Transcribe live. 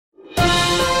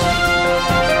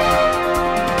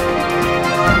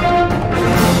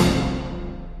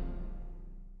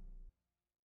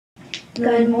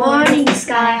Good morning,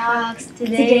 Skyhawks.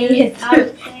 Today is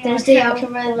Thursday,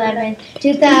 October 11th,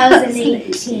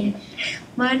 2018.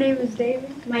 My name is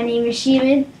David. My name is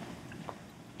Sheeman.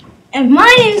 And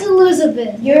my name is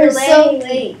Elizabeth. You're so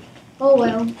late. Oh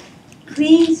well.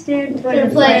 Please stand For the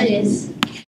pledges.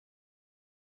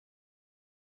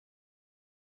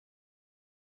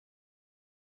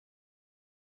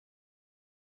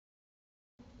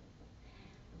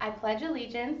 I pledge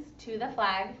allegiance to the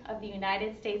flag of the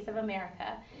United States of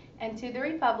America and to the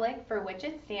republic for which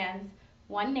it stands,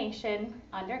 one nation,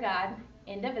 under God,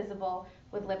 indivisible,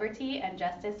 with liberty and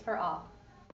justice for all.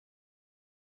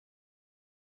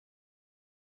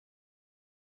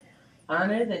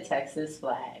 Honor the Texas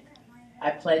flag.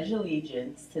 I pledge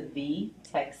allegiance to thee,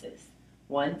 Texas,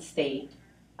 one state,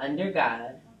 under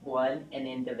God, one and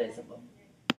indivisible.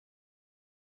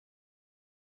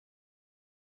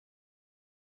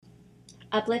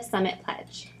 Uplift Summit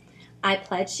Pledge. I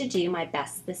pledge to do my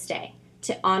best this day,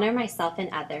 to honor myself and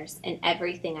others in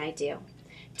everything I do,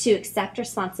 to accept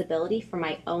responsibility for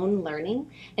my own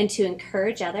learning, and to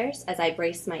encourage others as I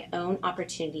embrace my own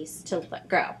opportunities to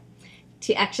grow,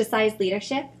 to exercise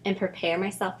leadership and prepare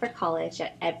myself for college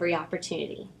at every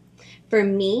opportunity. For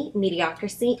me,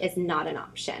 mediocrity is not an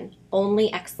option.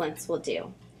 Only excellence will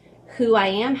do. Who I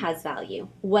am has value.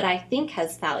 What I think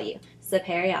has value.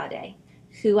 Superiade.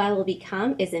 Who I will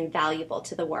become is invaluable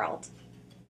to the world.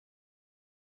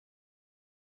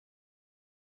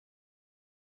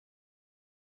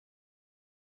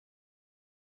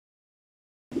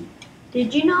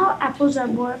 Did you know apples are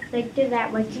more effective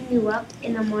at waking you up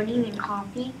in the morning than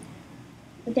coffee?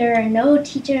 There are no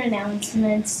teacher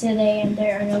announcements today, and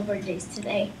there are no birthdays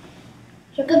today.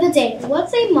 Joke of the day.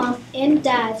 What's a mom and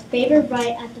dad's favorite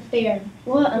ride at the fair?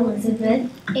 What, Elizabeth?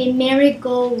 A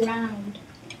merry-go-round.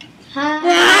 Have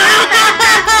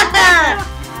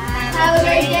a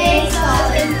great day,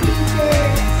 Salt and